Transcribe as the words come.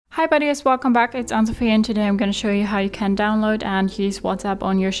Hi buddies, welcome back. It's Anne-Sophie and today I'm going to show you how you can download and use WhatsApp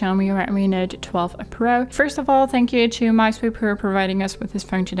on your Xiaomi Redmi Note 12 Pro. First of all, thank you to MySweep for providing us with this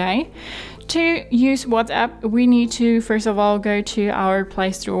phone today. To use WhatsApp, we need to first of all go to our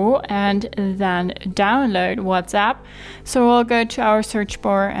Play Store and then download WhatsApp. So we'll go to our search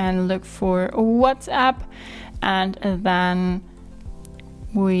bar and look for WhatsApp, and then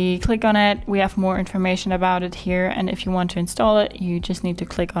we click on it. We have more information about it here, and if you want to install it, you just need to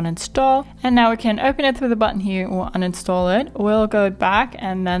click on install. And now we can open it through the button here or uninstall it. We'll go back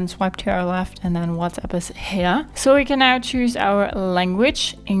and then swipe to our left, and then WhatsApp is here. So we can now choose our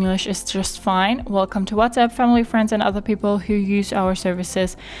language. English is just fine. Welcome to WhatsApp. Family, friends and other people who use our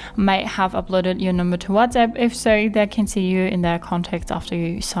services may have uploaded your number to WhatsApp. If so, they can see you in their contacts after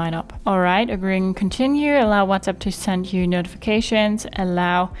you sign up. Alright, agree and continue. Allow WhatsApp to send you notifications.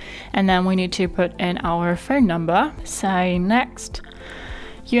 And then we need to put in our phone number. Say next.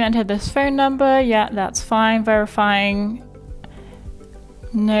 You enter this phone number. Yeah, that's fine. Verifying.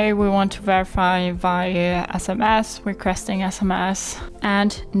 No, we want to verify via SMS, requesting SMS.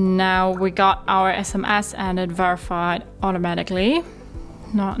 And now we got our SMS and it verified automatically.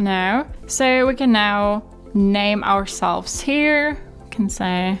 Not now. So we can now name ourselves here. We can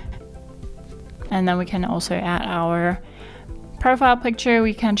say, and then we can also add our profile picture.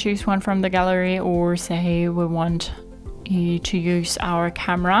 We can choose one from the gallery, or say we want you to use our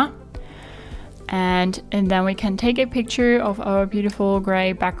camera, and then we can take a picture of our beautiful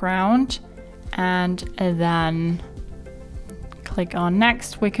gray background and then click on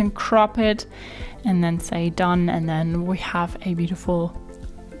next. We can crop it and then say done, and then we have a beautiful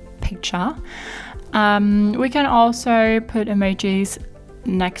picture. We can also put emojis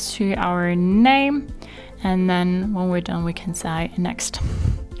next to our name, and then when we're done we can say next.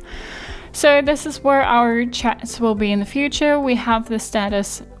 So this is where our chats will be in the future. We have the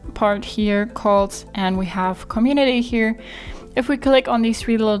status part here, calls, and we have community here. If we click on these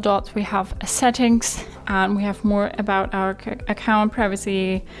three little dots, we have settings, and we have more about our account,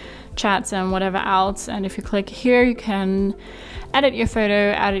 privacy, chats and whatever else. And if you click here, you can edit your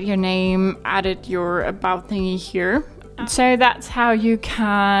photo, edit your name, edit your about thingy here. So that's how you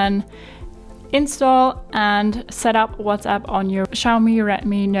can install and set up WhatsApp on your Xiaomi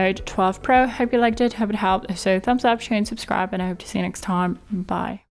Redmi Note 12 Pro. Hope you liked it, hope it helped. If so, thumbs up, share and subscribe, and I hope to see you next time. Bye.